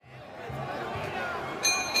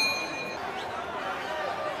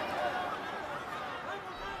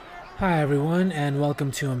Hi, everyone, and welcome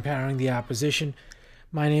to Empowering the Opposition.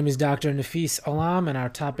 My name is Dr. Nafis Alam, and our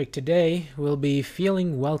topic today will be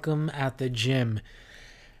feeling welcome at the gym.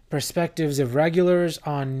 Perspectives of regulars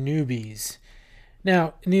on newbies.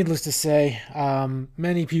 Now, needless to say,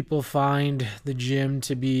 many people find the gym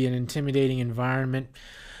to be an intimidating environment,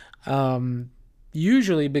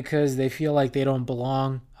 usually because they feel like they don't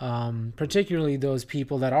belong, particularly those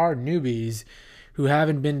people that are newbies who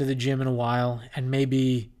haven't been to the gym in a while and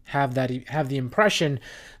maybe have the impression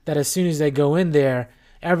that as soon as they go in there,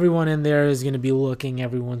 everyone in there is going to be looking.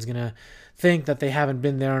 Everyone's going to think that they haven't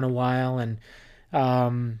been there in a while, and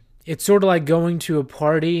it's sort of like going to a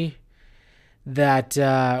party that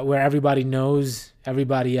where everybody knows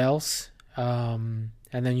everybody else, and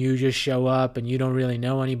then you just show up and you don't really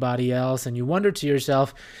know anybody else, and you wonder to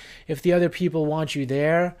yourself if the other people want you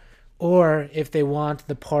there or if they want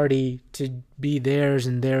the party to be theirs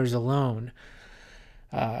and theirs alone.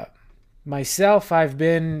 Myself, I've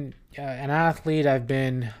been an athlete. I've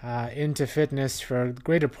been into fitness for the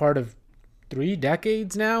greater part of 3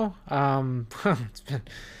 decades now. It's been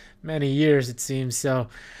many years, it seems. So,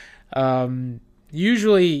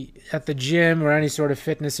 usually at the gym or any sort of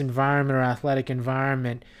fitness environment or athletic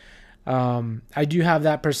environment, I do have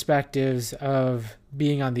that perspectives of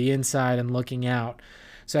being on the inside and looking out.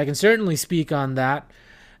 So I can certainly speak on that.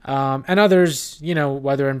 And others,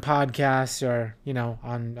 whether in podcasts or,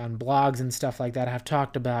 on blogs and stuff like that, have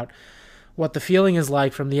talked about what the feeling is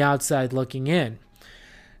like from the outside looking in.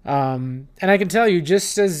 And I can tell you,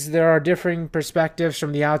 just as there are differing perspectives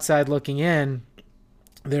from the outside looking in,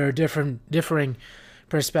 there are differing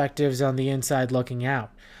perspectives on the inside looking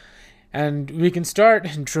out. And we can start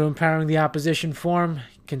in true empowering the opposition form,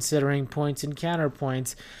 considering points and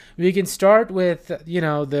counterpoints. We can start with,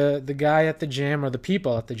 the guy at the gym or the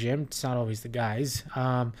people at the gym. It's not always the guys.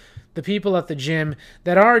 The people at the gym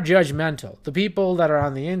that are judgmental. The people that are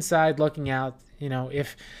on the inside looking out.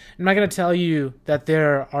 If I'm not going to tell you that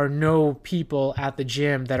there are no people at the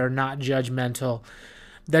gym that are not judgmental,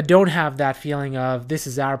 that don't have that feeling of, this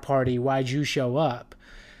is our party, why'd you show up?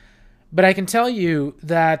 But I can tell you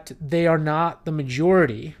that they are not the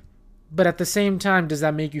majority. But at the same time, does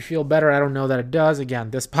that make you feel better? I don't know that it does.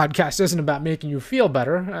 Again, this podcast isn't about making you feel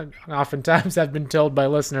better. Oftentimes, I've been told by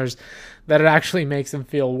listeners that it actually makes them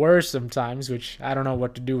feel worse sometimes, which I don't know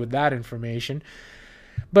what to do with that information.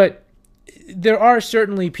 But there are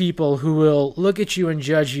certainly people who will look at you and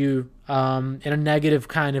judge you in a negative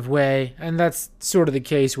kind of way, and that's sort of the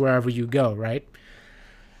case wherever you go, right?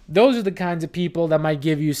 Those are the kinds of people that might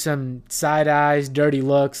give you some side eyes, dirty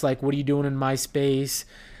looks, like, what are you doing in my space?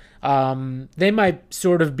 They might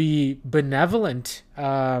sort of be benevolent,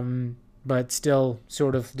 but still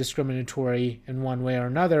sort of discriminatory in one way or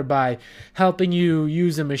another by helping you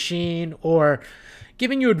use a machine or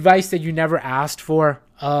giving you advice that you never asked for.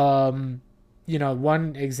 One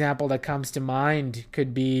example that comes to mind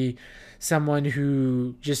could be someone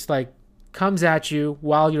who just comes at you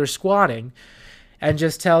while you're squatting and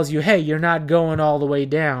just tells you, hey, you're not going all the way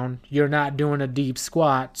down. You're not doing a deep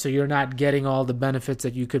squat, so you're not getting all the benefits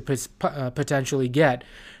that you could potentially get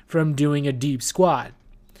from doing a deep squat.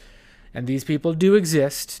 And these people do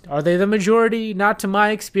exist. Are they the majority? Not to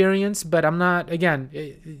my experience, but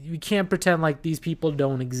you can't pretend like these people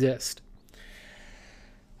don't exist.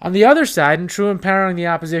 On the other side, in true empowering the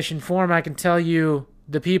opposition form, I can tell you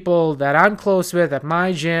the people that I'm close with at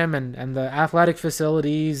my gym and the athletic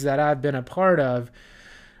facilities that I've been a part of,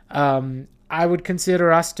 I would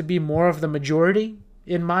consider us to be more of the majority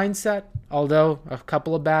in mindset, although a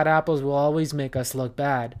couple of bad apples will always make us look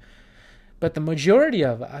bad. But the majority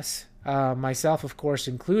of us, myself of course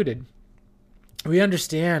included, we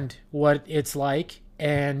understand what it's like,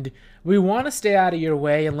 and we want to stay out of your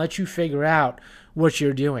way and let you figure out what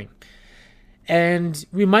you're doing. And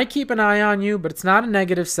we might keep an eye on you, but it's not a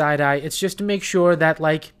negative side eye. It's just to make sure that,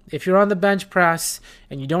 if you're on the bench press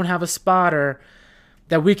and you don't have a spotter,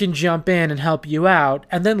 that we can jump in and help you out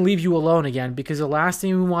and then leave you alone again. Because the last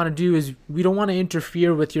thing we want to do is we don't want to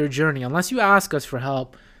interfere with your journey. Unless you ask us for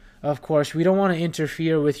help, of course, we don't want to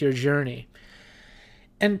interfere with your journey.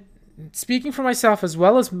 And speaking for myself as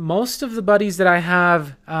well as most of the buddies that I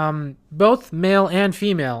have, both male and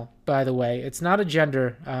female, by the way, it's not a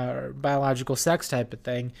gender or biological sex type of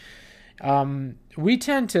thing. We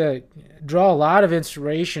tend to draw a lot of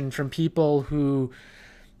inspiration from people who,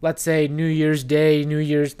 let's say New Year's Day,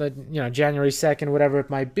 January 2nd, whatever it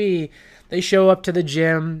might be, they show up to the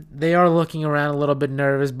gym, they are looking around a little bit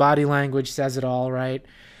nervous, body language says it all, right?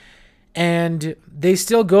 And they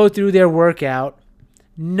still go through their workout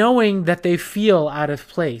knowing that they feel out of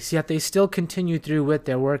place, yet they still continue through with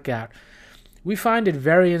their workout. we find it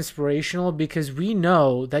very inspirational because we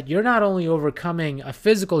know that you're not only overcoming a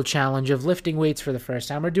physical challenge of lifting weights for the first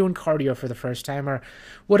time or doing cardio for the first time or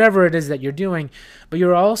whatever it is that you're doing, but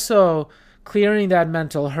you're also clearing that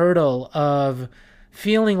mental hurdle of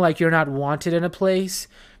feeling like you're not wanted in a place,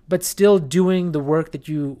 but still doing the work that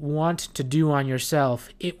you want to do on yourself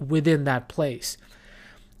within that place.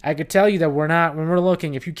 I could tell you that when we're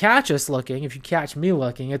looking, if you catch us looking, if you catch me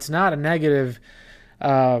looking, it's not a negative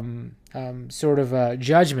sort of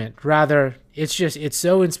judgment. Rather, it's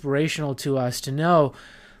so inspirational to us to know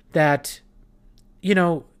that,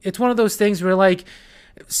 it's one of those things where like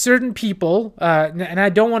certain people, and I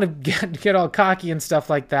don't want to get all cocky and stuff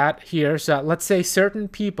like that here. So let's say certain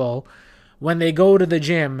people, when they go to the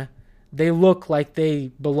gym, they look like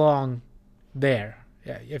they belong there,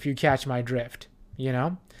 if you catch my drift,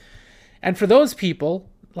 And for those people,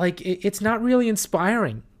 like, it's not really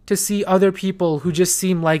inspiring to see other people who just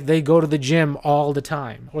seem like they go to the gym all the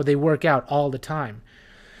time or they work out all the time.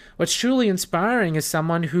 What's truly inspiring is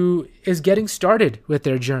someone who is getting started with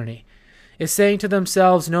their journey, is saying to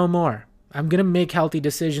themselves, no more. I'm going to make healthy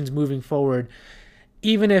decisions moving forward.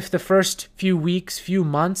 Even if the first few weeks, few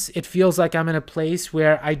months, it feels like I'm in a place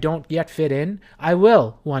where I don't yet fit in, I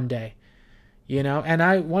will one day.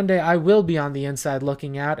 And one day I will be on the inside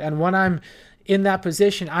looking out. And when I'm in that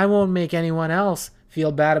position, I won't make anyone else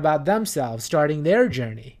feel bad about themselves starting their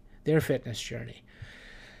journey, their fitness journey.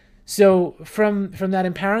 So from that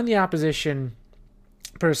empowering the opposition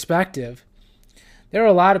perspective, there are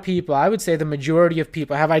a lot of people, I would say the majority of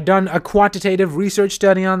people. Have I done a quantitative research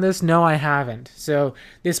study on this? No, I haven't. So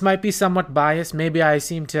this might be somewhat biased. Maybe I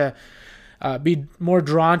seem to be more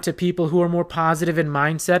drawn to people who are more positive in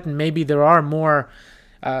mindset, and maybe there are more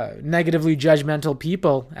negatively judgmental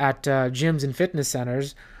people at gyms and fitness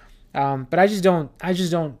centers. But I just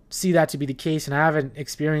don't see that to be the case, and I haven't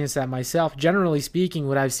experienced that myself. Generally speaking,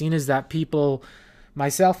 what I've seen is that people,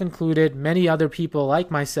 myself included, many other people like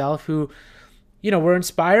myself who, were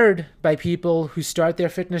inspired by people who start their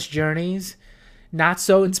fitness journeys, not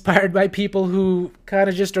so inspired by people who kind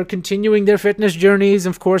of just are continuing their fitness journeys.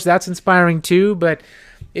 Of course, that's inspiring too, but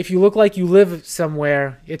if you look like you live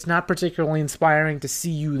somewhere, it's not particularly inspiring to see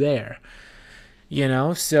you there.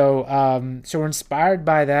 So we're inspired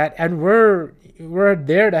by that, and we're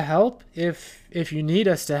there to help if you need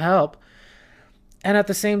us to help. And at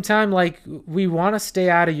the same time, like, we want to stay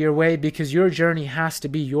out of your way because your journey has to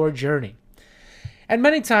be your journey. And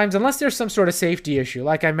many times, unless there's some sort of safety issue,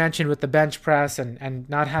 like I mentioned with the bench press and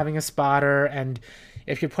not having a spotter, and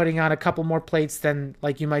if you're putting on a couple more plates than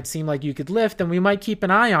like you might seem like you could lift, then we might keep an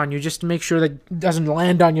eye on you just to make sure that it doesn't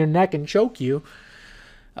land on your neck and choke you.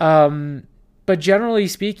 But generally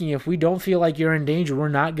speaking, if we don't feel like you're in danger, we're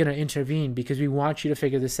not going to intervene because we want you to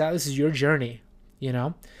figure this out. This is your journey,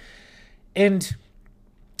 And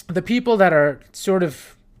the people that are sort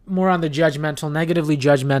of more on the judgmental, negatively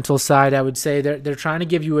judgmental side, I would say they're trying to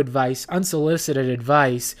give you advice, unsolicited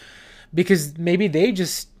advice, because maybe they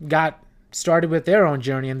just got started with their own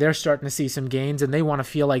journey and they're starting to see some gains and they want to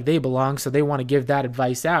feel like they belong, so they want to give that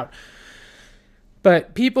advice out.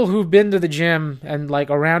 But people who've been to the gym and like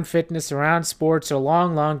around fitness, around sports a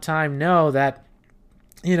long, long time know that,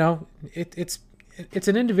 it's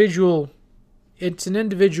an individual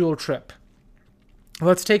trip.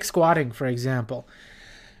 Let's take squatting, for example.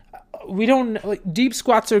 Deep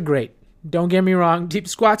squats are great. Don't get me wrong. Deep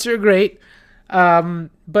squats are great.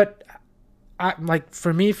 But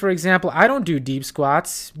for me, for example, I don't do deep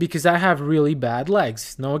squats because I have really bad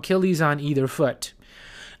legs. No Achilles on either foot.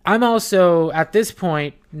 I'm also, at this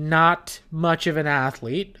point, not much of an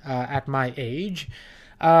athlete at my age.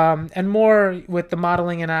 And more with the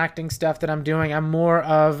modeling and acting stuff that I'm doing, I'm more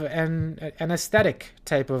of an aesthetic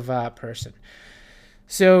type of person.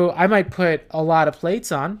 So I might put a lot of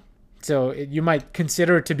plates on. So you might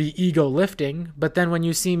consider it to be ego lifting, but then when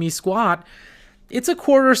you see me squat, it's a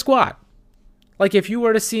quarter squat. Like if you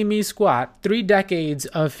were to see me squat 3 decades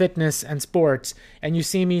of fitness and sports and you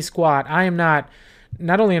see me squat,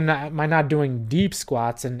 not only am I not doing deep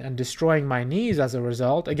squats and destroying my knees as a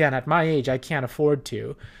result. Again, at my age, I can't afford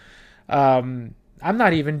to. I'm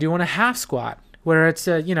not even doing a half squat where it's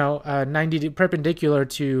 90 perpendicular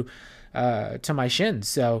to my shins.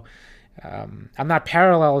 So I'm not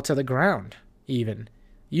parallel to the ground even.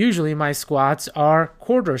 Usually my squats are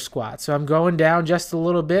quarter squats. So I'm going down just a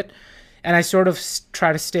little bit and I sort of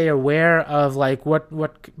try to stay aware of like what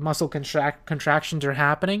muscle contractions are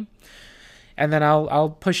happening. And then I'll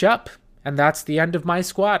push up and that's the end of my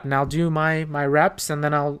squat, and I'll do my reps and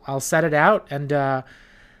then I'll set it out. And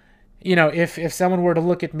if someone were to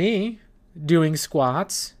look at me doing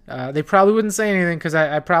squats. They probably wouldn't say anything because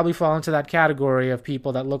I probably fall into that category of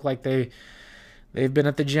people that look like they've been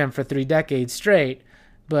at the gym for 3 decades straight.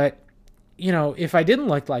 But, if I didn't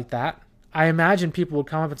look like that, I imagine people would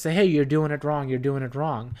come up and say, hey, you're doing it wrong, you're doing it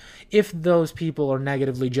wrong. If those people are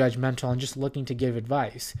negatively judgmental and just looking to give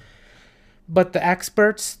advice. But the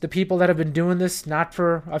experts, the people that have been doing this not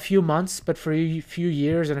for a few months, but for a few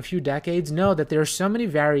years and a few decades, know that there are so many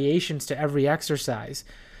variations to every exercise.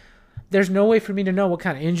 There's no way for me to know what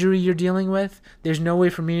kind of injury you're dealing with. There's no way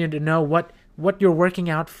for me to know what you're working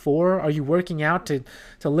out for. Are you working out to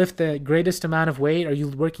lift the greatest amount of weight? Are you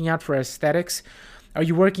working out for aesthetics? Are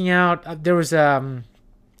you working out? There was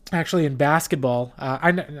actually in basketball.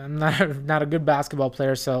 I'm not a good basketball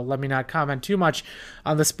player, so let me not comment too much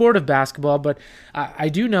on the sport of basketball. But I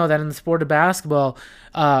do know that in the sport of basketball,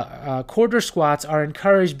 quarter squats are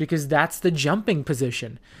encouraged because that's the jumping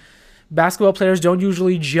position. Basketball players don't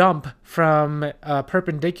usually jump from a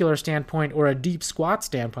perpendicular standpoint or a deep squat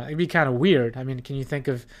standpoint. It'd be kind of weird. I mean, can you think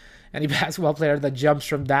of any basketball player that jumps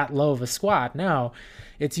from that low of a squat? No,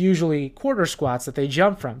 it's usually quarter squats that they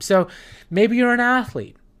jump from. So maybe you're an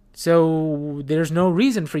athlete. So there's no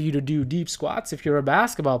reason for you to do deep squats if you're a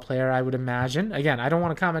basketball player, I would imagine. Again, I don't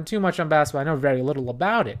want to comment too much on basketball. I know very little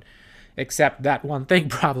about it, except that one thing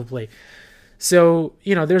probably. So,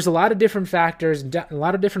 there's a lot of different factors, a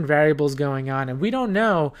lot of different variables going on, and we don't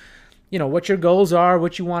know, what your goals are,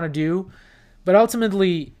 what you want to do. But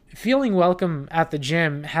ultimately, feeling welcome at the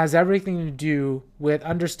gym has everything to do with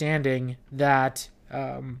understanding that,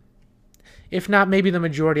 if not maybe the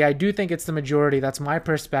majority, I do think it's the majority, that's my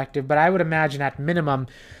perspective, but I would imagine at minimum,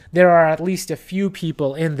 there are at least a few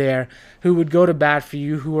people in there who would go to bat for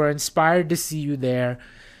you, who are inspired to see you there,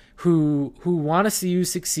 who want to see you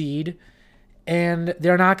succeed. And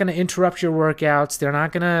they're not going to interrupt your workouts. They're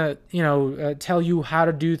not going to, tell you how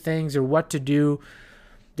to do things or what to do.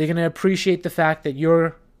 They're going to appreciate the fact that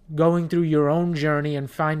you're going through your own journey and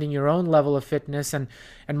finding your own level of fitness and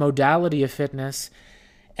modality of fitness.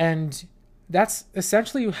 And that's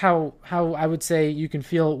essentially how I would say you can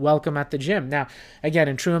feel welcome at the gym. Now, again,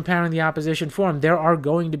 in True Empowering the Opposition Forum, there are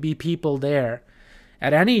going to be people there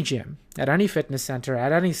at any gym, at any fitness center,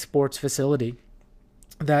 at any sports facility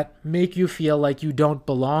that make you feel like you don't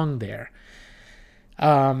belong there.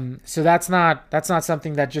 So that's not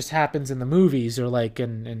something that just happens in the movies or like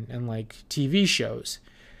in like TV shows.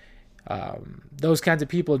 Those kinds of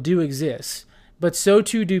people do exist, but so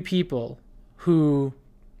too do people who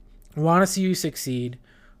want to see you succeed,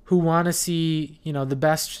 who want to see, the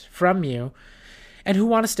best from you, and who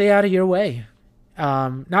want to stay out of your way.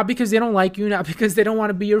 Not because they don't like you, not because they don't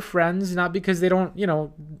want to be your friends, not because they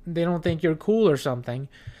don't think you're cool or something,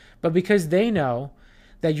 but because they know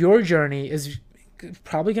that your journey is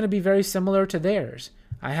probably going to be very similar to theirs.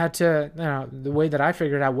 I had to, the way that I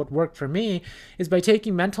figured out what worked for me is by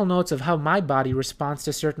taking mental notes of how my body responds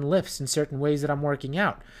to certain lifts and certain ways that I'm working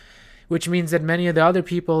out, which means that many of the other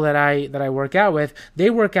people that I work out with,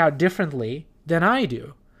 they work out differently than I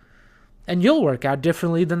do. And you'll work out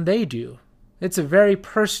differently than they do. It's a very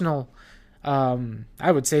personal,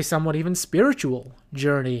 I would say somewhat even spiritual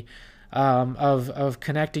journey of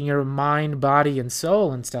connecting your mind, body, and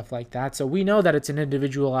soul and stuff like that. So we know that it's an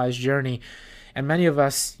individualized journey. And many of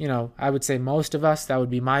us, I would say most of us, that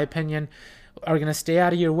would be my opinion, are going to stay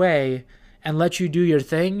out of your way and let you do your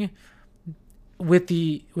thing with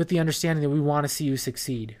the understanding that we want to see you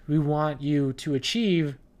succeed. We want you to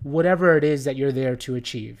achieve whatever it is that you're there to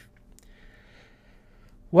achieve.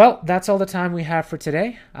 Well, that's all the time we have for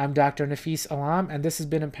today. I'm Dr. Nafis Alam, and this has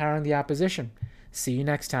been Empowering the Opposition. See you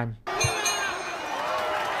next time.